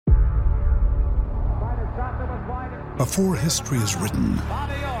Before history is written,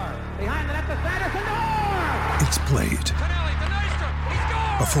 it's played.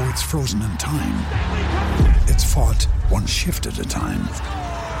 Before it's frozen in time, it's fought one shift at a time.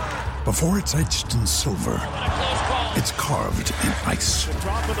 Before it's etched in silver, it's carved in ice.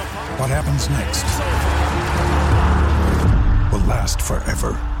 What happens next will last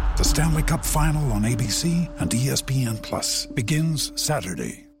forever. The Stanley Cup Final on ABC and ESPN Plus begins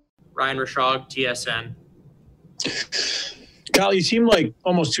Saturday. Ryan Rishaug, TSN. Kyle, you seem like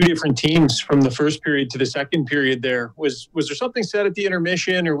almost two different teams from the first period to the second period there. Was there something said at the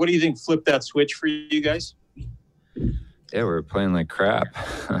intermission, or what do you think flipped that switch for you guys? Yeah, we were playing like crap.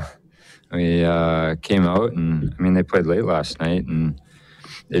 We came out, and they played late last night, and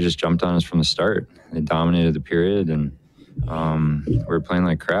they just jumped on us from the start. They dominated the period, and we were playing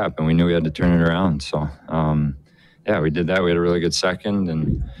like crap, and we knew we had to turn it around. So, we did that. We had a really good second,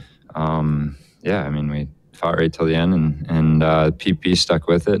 and we fought right till the end, and PP stuck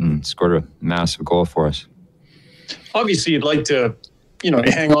with it and scored a massive goal for us. Obviously, you'd like to,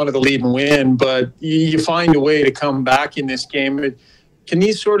 hang on to the lead and win, but you find a way to come back in this game. Can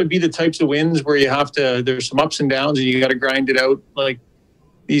these sort of be the types of wins where you have to, there's some ups and downs and you got to grind it out? Like,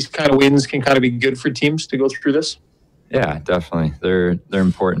 these kind of wins can kind of be good for teams to go through this? Yeah, definitely. They're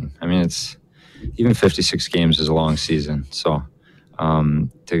important. It's even 56 games is a long season. So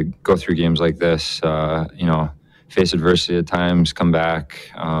to go through games like this, face adversity at times, come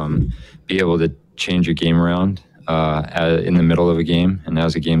back, be able to change your game around in the middle of a game and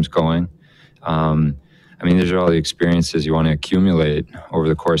as the game's going. These are all the experiences you want to accumulate over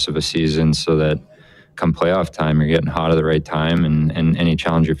the course of a season so that come playoff time, you're getting hot at the right time, and any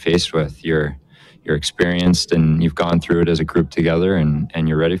challenge you're faced with, you're experienced and you've gone through it as a group together and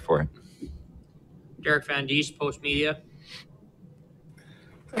you're ready for it. Derek Van Diest, Post Media.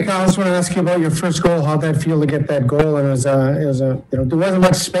 Hey, Kyle, I just want to ask you about your first goal. How'd that feel to get that goal? And there wasn't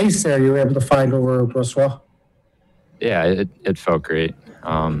much space there. You were able to find over Brossoit. Yeah, it felt great.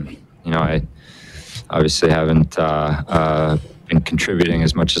 I obviously haven't been contributing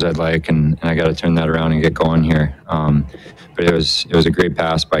as much as I'd like, and I got to turn that around and get going here. But it was a great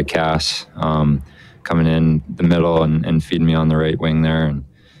pass by Cass, coming in the middle and feeding me on the right wing there,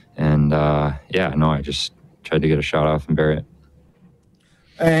 I just tried to get a shot off and bury it.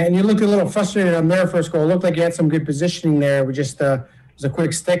 And you looked a little frustrated on their first goal. It looked like you had some good positioning there. It was a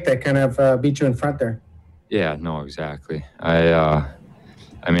quick stick that kind of beat you in front there. Yeah, no, exactly. I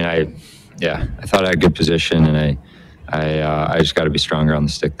thought I had good position, and I just got to be stronger on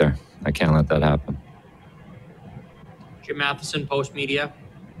the stick there. I can't let that happen. Jim Matheson, Post Media.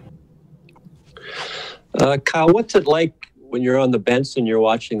 Kyle, what's it like when you're on the bench and you're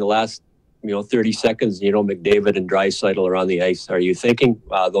watching the last 30 seconds, McDavid and Draisaitl are on the ice? Are you thinking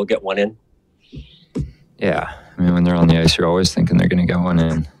they'll get one in? Yeah. When they're on the ice, you're always thinking they're going to get one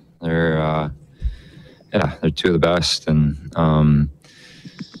in. They're two of the best. And,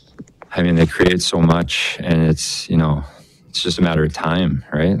 they create so much, and it's just a matter of time,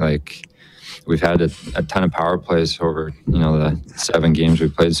 right? Like, we've had a ton of power plays over, the 7 games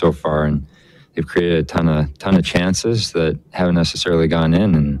we've played so far, and they've created a ton of chances that haven't necessarily gone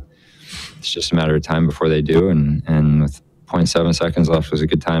in, and it's just a matter of time before they do, and with 0.7 seconds left was a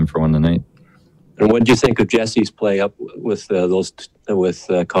good time for one tonight. And what did you think of Jesse's play up with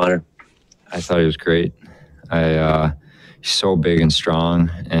Connor? I thought he was great. He's so big and strong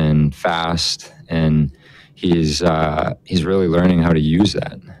and fast, and he's really learning how to use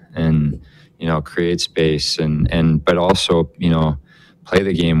that and create space but also play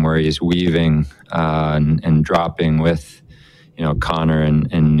the game where he's weaving and dropping with Connor and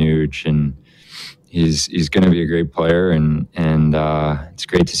Nuge, and he's going to be a great player, and it's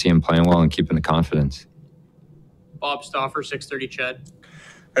great to see him playing well and keeping the confidence. Bob Stauffer, 630 Ched.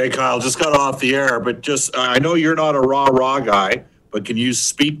 Hey, Kyle, just got off the air, but I know you're not a raw guy, but can you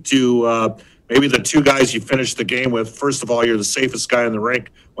speak to maybe the two guys you finished the game with? First of all, you're the safest guy in the rink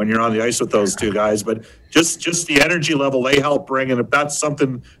when you're on the ice with those two guys, but just the energy level they help bring, and if that's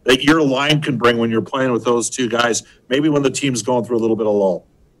something that your line can bring when you're playing with those two guys, maybe when the team's going through a little bit of lull.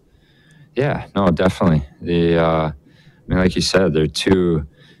 Yeah, no, definitely. Like you said, they're two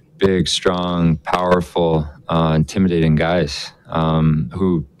big, strong, powerful, intimidating guys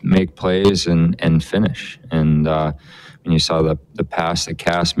who make plays and finish. And when you saw the pass that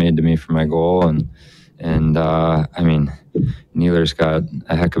Cass made to me for my goal, and Neeler's got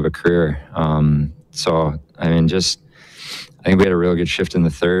a heck of a career. I think we had a real good shift in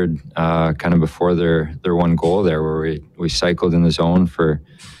the third, kind of before their one goal there, where we cycled in the zone for,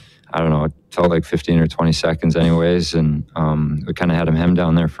 I don't know, it felt like 15 or 20 seconds anyways, and we kind of had him hemmed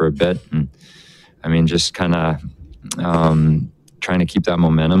down there for a bit, and just kind of trying to keep that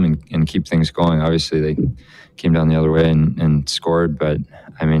momentum and keep things going. Obviously, they came down the other way and scored, but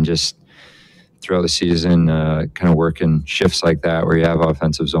I mean, just throughout the season, kind of working shifts like that where you have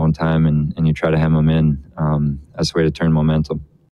offensive zone time and you try to hem them in as a way to turn momentum.